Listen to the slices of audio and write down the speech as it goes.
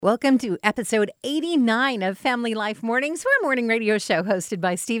Welcome to episode 89 of Family Life Mornings. We're a morning radio show hosted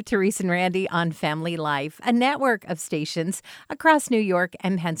by Steve, Therese, and Randy on Family Life, a network of stations across New York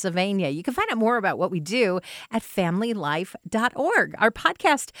and Pennsylvania. You can find out more about what we do at familylife.org. Our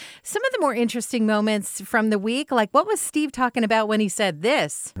podcast, some of the more interesting moments from the week, like what was Steve talking about when he said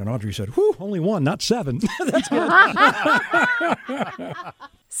this? And Audrey said, whew, only one, not seven. That's good.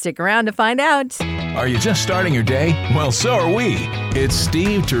 Stick around to find out. Are you just starting your day? Well, so are we. It's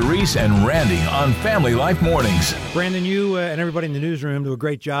Steve, Therese, and Randy on Family Life Mornings. Brandon, you and everybody in the newsroom do a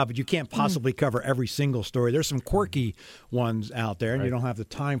great job, but you can't possibly cover every single story. There's some quirky ones out there, and you don't have the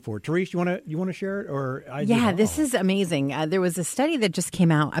time for it. Therese, you want to share it? Or This is amazing. There was a study that just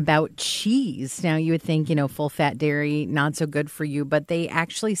came out about cheese. Now, you would think, full-fat dairy, not so good for you, but they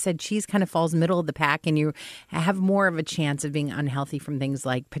actually said cheese kind of falls middle of the pack, and you have more of a chance of being unhealthy from things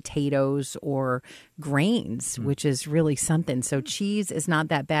like potatoes or grains, which is really something. So cheese is not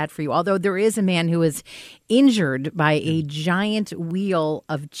that bad for you. Although there is a man who was injured by a giant wheel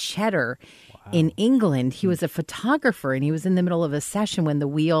of cheddar in England. He was a photographer, and he was in the middle of a session when the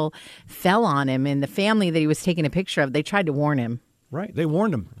wheel fell on him. And the family that he was taking a picture of, they tried to warn him. Right. They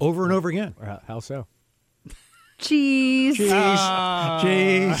warned him over and over again. How so? Cheese.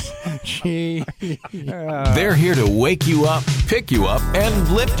 Cheese. They're here to wake you up, pick you up,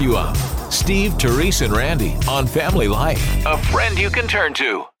 and lift you up. Steve, Therese, and Randy on Family Life. A friend you can turn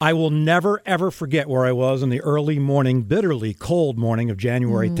to. I will never, ever forget where I was in the early morning, bitterly cold morning of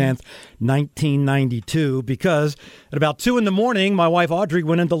January 10th, 1992, because at about 2 in the morning, my wife Audrey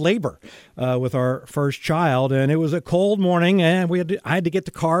went into labor with our first child, and it was a cold morning, and I had to get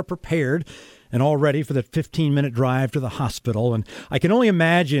the car prepared and all ready for the 15-minute drive to the hospital. And I can only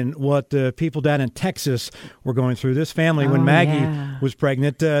imagine what the people down in Texas were going through. This family, when Maggie was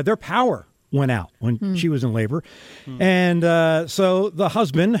pregnant, their power went out when she was in labor. And so the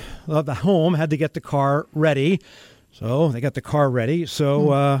husband of the home had to get the car ready. So they got the car ready.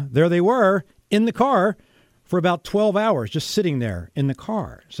 So there they were in the car for about 12 hours, just sitting there in the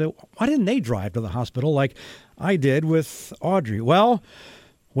car. So why didn't they drive to the hospital like I did with Audrey? Well,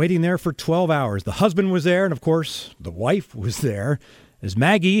 waiting there for 12 hours. The husband was there, and of course, the wife was there, as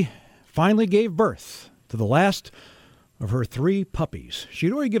Maggie finally gave birth to the last of her 3 puppies.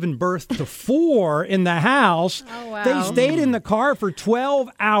 She'd already given birth to 4 in the house. Oh, wow. They stayed in the car for 12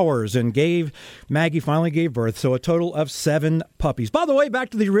 hours and Maggie finally gave birth, so a total of 7 puppies. By the way,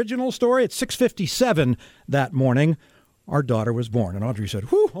 back to the original story, at 6:57 that morning, our daughter was born. And Audrey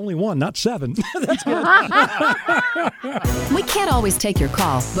said, whew, only one, not 7. That's good. We can't always take your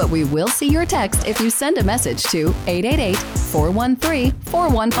call, but we will see your text if you send a message to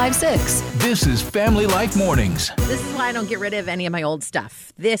 888-413-4156. This is Family Life Mornings. This is why I don't get rid of any of my old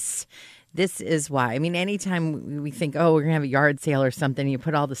stuff. This is why. I mean, anytime we think, we're going to have a yard sale or something, you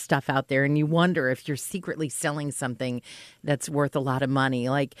put all the stuff out there and you wonder if you're secretly selling something that's worth a lot of money.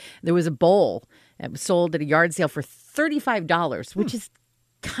 Like there was a bowl that was sold at a yard sale for $35, which is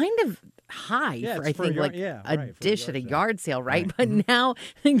kind of high for, I think, a dish at a yard sale, right? But now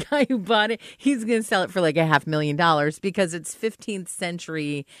the guy who bought it, he's going to sell it for like $500,000 because it's 15th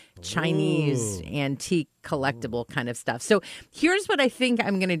century Chinese antique collectible kind of stuff. So here's what I think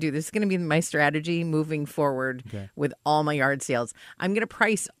I'm going to do. This is going to be my strategy moving forward with all my yard sales. I'm going to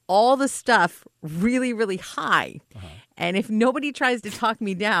price all the stuff really, really high. And if nobody tries to talk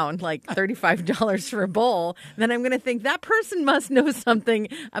me down, like $35 for a bowl, then I'm going to think that person must know something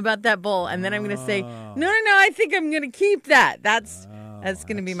about that bowl. And then I'm going to say, no, I think I'm going to keep that. That's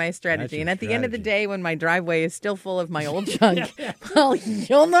going to be my strategy. And at the end of the day, when my driveway is still full of my old junk, well,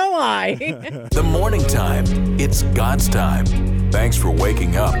 you'll know why. The morning time. It's God's time. Thanks for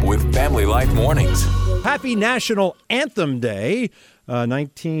waking up with Family Life Mornings. Happy National Anthem Day.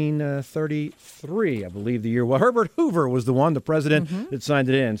 1933, I believe the year. Well, Herbert Hoover was the president that signed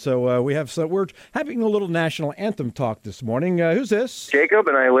it in. So we're having a little national anthem talk this morning. Who's this? Jacob,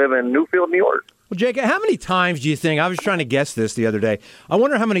 and I live in Newfield, New York. Well, Jacob, how many times do you think, I was trying to guess this the other day, I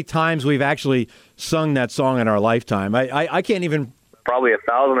wonder how many times we've actually sung that song in our lifetime. I can't even... Probably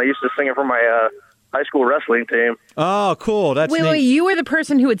 1,000. I used to sing it for my high school wrestling team. Oh, cool. That's neat. Wait, you were the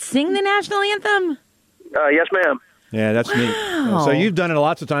person who would sing the national anthem? Yes, ma'am. Yeah, that's neat. So you've done it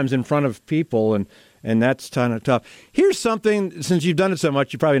lots of times in front of people, and that's kind of tough. Here's something, since you've done it so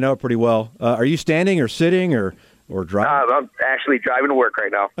much, you probably know it pretty well. Are you standing or sitting or driving? I'm actually driving to work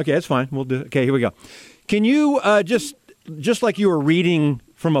right now. Okay, that's fine. We'll do. Okay, here we go. Can you just like you were reading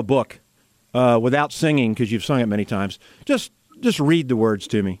from a book without singing, because you've sung it many times, just read the words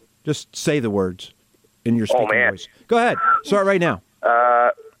to me. Just say the words in your speaking voice. Go ahead. Start right now. Oh,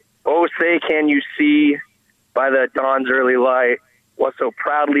 say can you see by the dawn's early light what so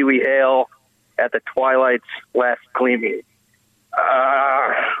proudly we hail at the twilight's last gleaming.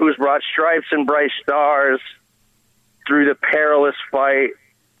 Who's brought stripes and bright stars through the perilous fight.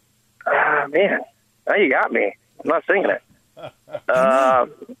 Man, now you got me. I'm not singing it.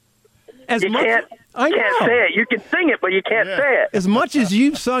 As You much, can't I know. say it. You can sing it, but you can't say it. As much as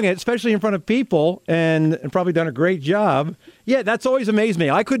you've sung it, especially in front of people, and probably done a great job, yeah, that's always amazed me.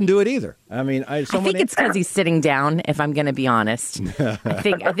 I couldn't do it either. I mean, I think it's because he's sitting down, if I'm going to be honest. I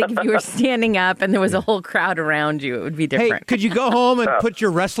think if you were standing up and there was a whole crowd around you, it would be Hey, different. could you go home and put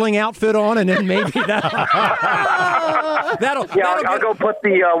your wrestling outfit on, and then maybe that'll I'll go put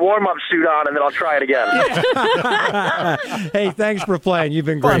the warm-up suit on, and then I'll try it again. Hey, thanks for playing. You've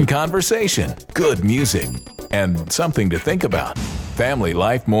been Fun great. conversation, good music, and something to think about. Family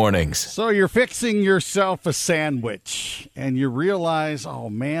Life Mornings. So you're fixing yourself a sandwich and you realize, oh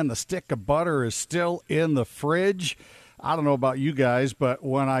man, the stick of butter is still in the fridge. I don't know about you guys, but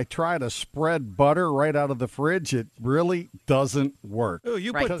when I try to spread butter right out of the fridge, it really doesn't work. Oh,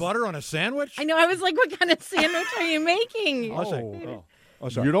 you put butter on a sandwich? I know. I was like, what kind of sandwich are you making? Oh,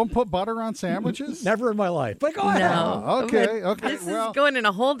 sorry. You don't put butter on sandwiches? Never in my life. But go ahead. No. Okay. This is going in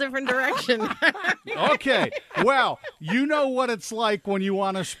a whole different direction. Okay. Well, you know what it's like when you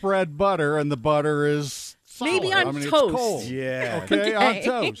want to spread butter and the butter is solid. Maybe on It's toast. cold. Yeah. Okay, on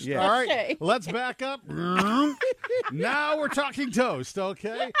toast. Yeah. All right, Okay. let's back up. Now we're talking toast,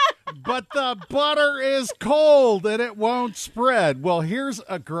 okay? But the butter is cold and it won't spread. Well, here's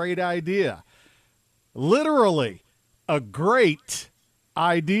a great idea. Literally, a great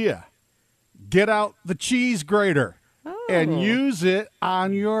idea. Get out the cheese grater and use it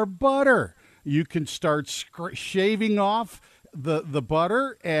on your butter. You can start shaving off the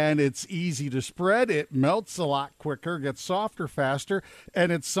butter, and it's easy to spread. It melts a lot quicker, gets softer faster,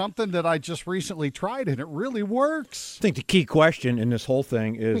 and it's something that I just recently tried, and it really works. I think the key question in this whole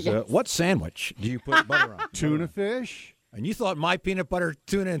thing is what sandwich do you put butter on? Tuna fish. And you thought my peanut butter,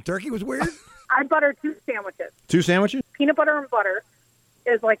 tuna, and turkey was weird? I butter 2 sandwiches. 2 sandwiches? Peanut butter and butter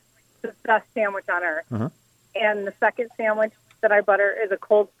is like the best sandwich on earth. Uh-huh. And the second sandwich that I butter is a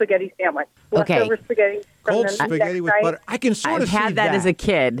cold spaghetti sandwich. Okay. Leftover spaghetti from Cold the spaghetti next with night. butter. I can sort I've of see had that as a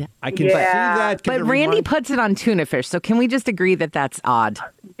kid. I can Yeah. see that. But Randy puts it on tuna fish, so can we just agree that that's odd?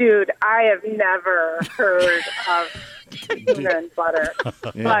 Dude, I have never heard of tuna and butter.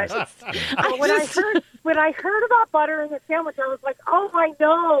 But when I heard about butter in the sandwich, I was like, oh, I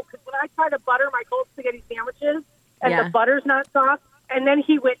know. Because when I try to butter my cold spaghetti sandwiches and Yeah. the butter's not soft, and then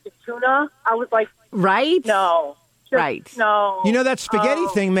he went to tuna, I was like, Right? no. Just Right. No. You know, that spaghetti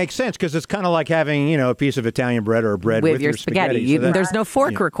thing makes sense because it's kind of like having, a piece of Italian bread or bread with your spaghetti. So that- There's no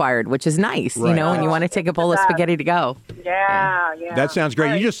fork required, which is nice, Right. and you want to take a bowl of spaghetti to go. Yeah. That sounds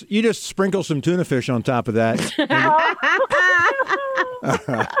great. All You just sprinkle some tuna fish on top of that.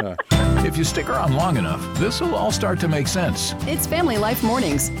 If you stick around long enough, this will all start to make sense. It's Family Life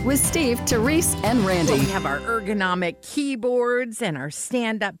Mornings with Steve, Therese, and Randy. We have our ergonomic keyboards and our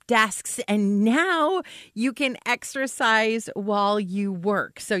stand-up desks, and now you can exercise while you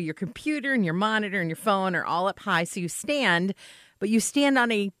work. So your computer and your monitor and your phone are all up high, so you stand, but you stand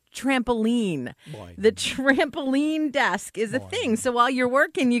on a trampoline. The trampoline desk is a thing. So while you're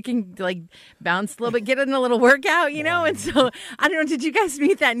working, you can bounce a little bit, get in a little workout, And so I don't know, did you guys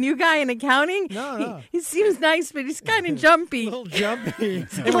meet that new guy in accounting? No. He seems nice, but he's kind of jumpy. A little jumpy.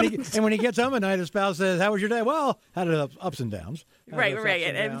 and when he gets home at night, his spouse says, "How was your day?" "Well, had ups and downs." Right.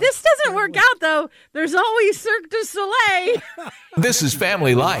 And this doesn't work out, though. There's always Cirque du Soleil. This is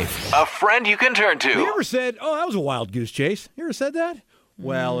Family Life, a friend you can turn You to. ever said, "Oh, that was a wild goose chase"? You ever said that?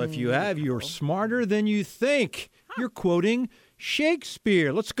 Well, if you have, you're smarter than you think. You're quoting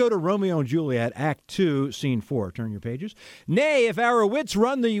Shakespeare. Let's go to Romeo and Juliet, Act 2, Scene 4. Turn your pages. "Nay, if our wits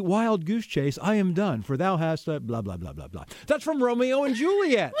run the wild goose chase, I am done, for thou hast a blah, blah, blah, blah, blah." That's from Romeo and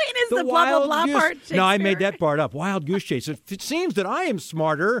Juliet. Wait, is the blah, blah, blah part No, I Shakespeare? made that part up. Wild goose chase. It seems that I am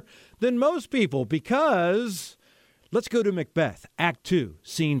smarter than most people because let's go to Macbeth, Act 2,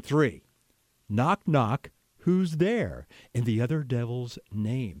 Scene 3. "Knock, knock. Who's there? In the other devil's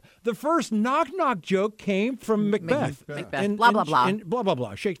name." The first knock-knock joke came from Macbeth. Macbeth. Blah, blah, blah. Blah, blah,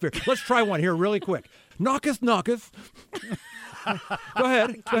 blah. Shakespeare. Let's try one here really quick. "Knocketh, knocketh." Go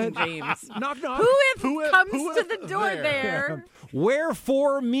ahead. James. Knock, knock. Who comes to the door there?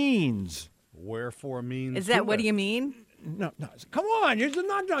 Wherefore means. Wherefore means. Is that what do you mean? No. Come on. Here's the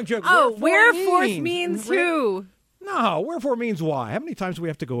knock-knock joke. Oh, wherefore means who? No, wherefore means why. How many times do we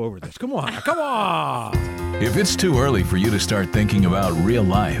have to go over this? Come on. If it's too early for you to start thinking about real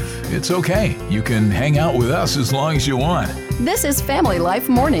life, it's okay. You can hang out with us as long as you want. This is Family Life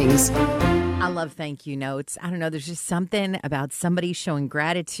Mornings. I love thank you notes. I don't know. There's just something about somebody showing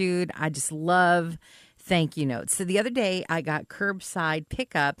gratitude. I just love thank you notes. So the other day I got curbside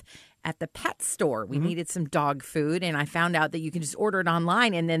pickup at the pet store. We needed some dog food, and I found out that you can just order it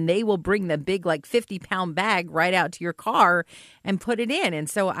online, and then they will bring the big, 50-pound bag right out to your car and put it in. And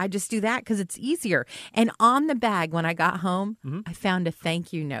so I just do that because it's easier. And on the bag, when I got home, I found a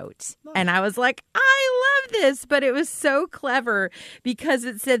thank you note. Nice. And I was like, I love this. But it was so clever because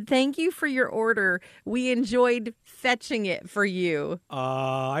it said, thank you for your order. We enjoyed fetching it for you.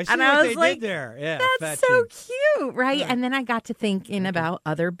 I see and what I was they like, did there. Yeah, that's fetching. so cute, right? Yeah. And then I got to thinking about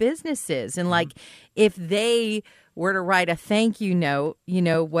other businesses. And if they were to write a thank you note, you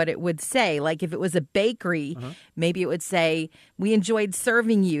know what it would say. Like if it was a bakery, maybe it would say, we enjoyed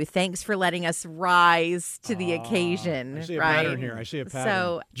serving you. Thanks for letting us rise to the occasion. I see a right? pattern here. I see a pattern.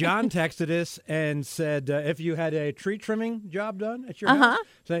 So John texted us and said, if you had a tree trimming job done at your house,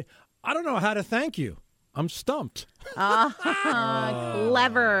 say, I don't know how to thank you. I'm stumped. Clever.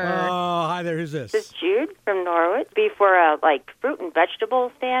 Oh, hi there. Who's this? This is Jude from Norwood. Be for a fruit and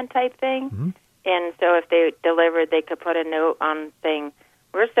vegetable stand type thing. And so if they delivered, they could put a note on saying,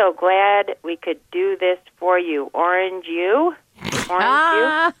 we're so glad we could do this for you. Orange you.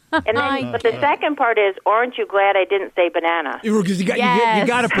 And then, but the second part is, aren't you glad I didn't say banana? Because you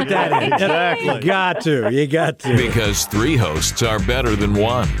got to put that in. Exactly. You got to. Because 3 hosts are better than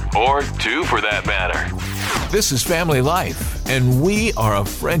 1, or 2 for that matter. This is Family Life, and we are a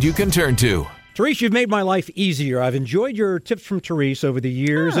friend you can turn to. Therese, you've made my life easier. I've enjoyed your tips from Therese over the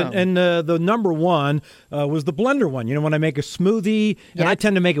years. Oh. And the number one was the blender one. You know, when I make a smoothie, and I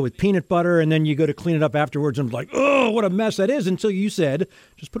tend to make it with peanut butter, and then you go to clean it up afterwards, and I'm like, oh, what a mess that is. Until you said,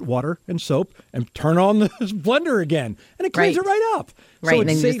 just put water and soap and turn on the blender again. And it cleans it right up. Right, So and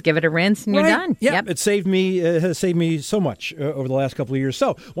then you just give it a rinse and you're done. Yep. It has saved me so much over the last couple of years.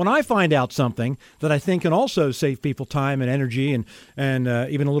 So when I find out something that I think can also save people time and energy and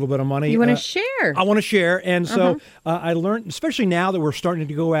even a little bit of money. You want to share. I want to share. And so I learned, especially now that we're starting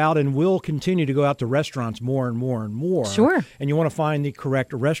to go out and will continue to go out to restaurants more and more and more. Sure. And you want to find the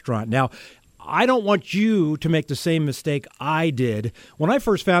correct restaurant. Now, I don't want you to make the same mistake I did. When I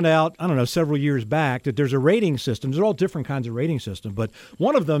first found out, several years back, that there's a rating system. There's all different kinds of rating systems, but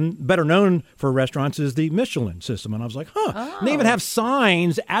one of them, better known for restaurants, is the Michelin system. And I was like, And they even have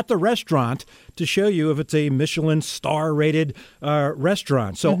signs at the restaurant to show you if it's a Michelin star-rated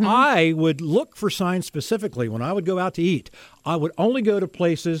restaurant. So I would look for signs specifically. When I would go out to eat, I would only go to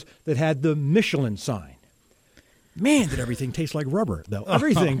places that had the Michelin sign. Man, did everything taste like rubber, though.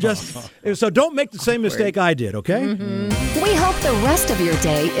 Everything just... So don't make the same mistake I did, okay? We hope the rest of your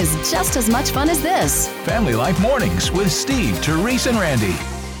day is just as much fun as this. Family Life Mornings with Steve, Therese, and Randy.